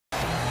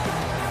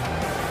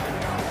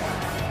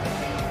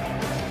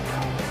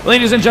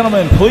Ladies and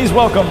gentlemen, please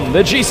welcome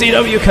the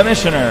GCW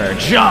Commissioner,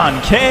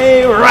 John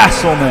K.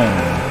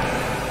 Rasselman.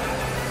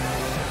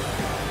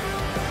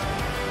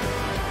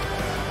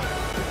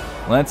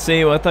 Let's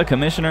see what the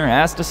Commissioner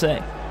has to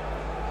say.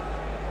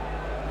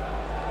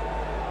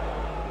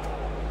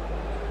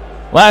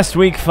 Last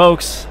week,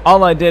 folks,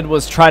 all I did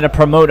was try to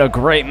promote a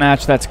great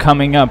match that's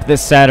coming up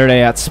this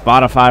Saturday at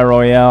Spotify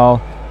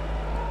Royale.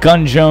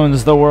 Gun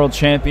Jones, the world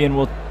champion,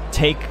 will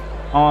take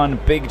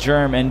on Big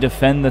Germ and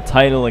defend the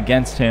title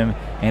against him,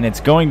 and it's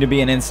going to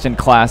be an instant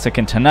classic,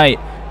 and tonight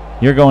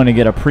you're going to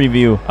get a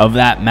preview of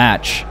that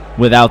match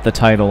without the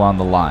title on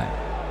the line.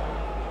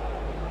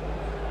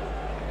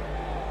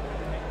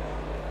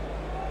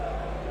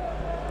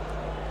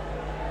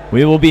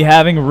 We will be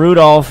having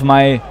Rudolph,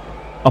 my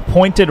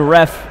appointed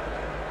ref,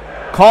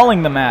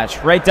 calling the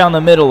match right down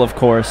the middle, of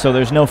course, so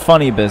there's no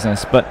funny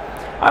business, but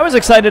I was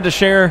excited to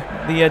share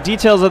the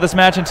details of this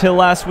match until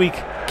last week.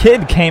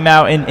 Kid came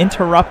out and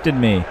interrupted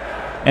me,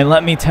 and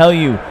let me tell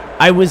you,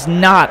 I was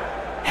not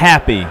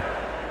happy.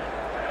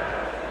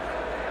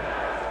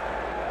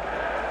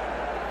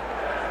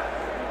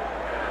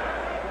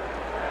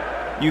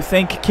 You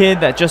think, Kid,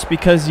 that just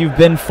because you've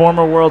been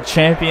former world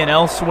champion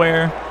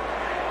elsewhere,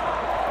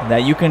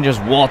 that you can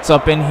just waltz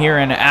up in here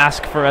and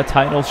ask for a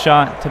title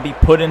shot to be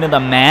put into the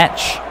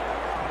match?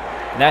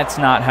 That's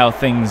not how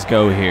things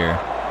go here.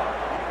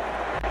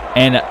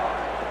 And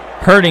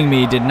hurting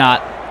me did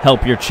not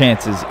help your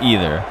chances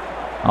either.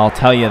 I'll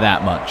tell you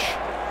that much.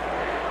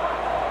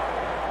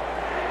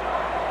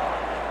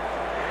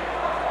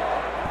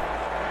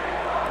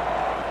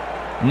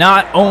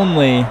 Not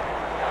only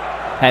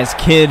has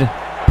Kid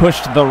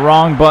pushed the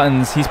wrong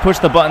buttons, he's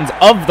pushed the buttons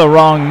of the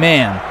wrong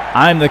man.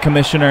 I'm the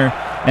Commissioner,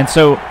 and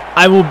so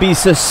I will be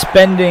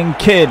suspending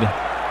Kid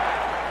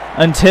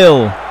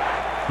until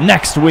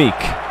next week.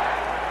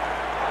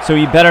 So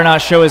he better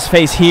not show his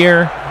face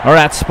here or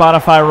at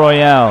Spotify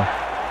Royale.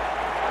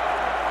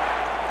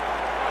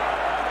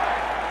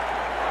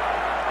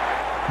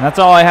 And that's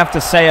all I have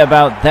to say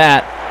about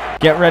that.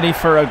 Get ready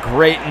for a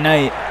great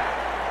night.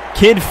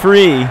 Kid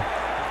free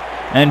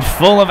and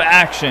full of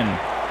action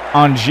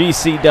on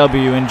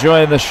GCW.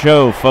 Enjoy the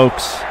show,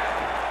 folks.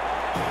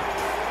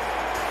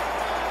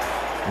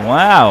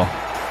 Wow.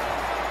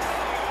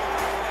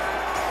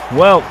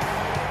 Well,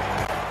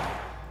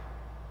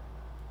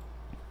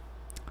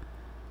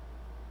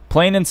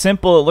 plain and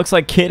simple, it looks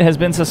like Kid has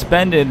been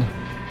suspended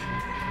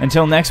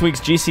until next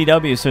week's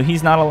GCW, so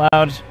he's not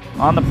allowed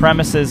on the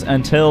premises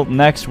until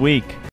next week.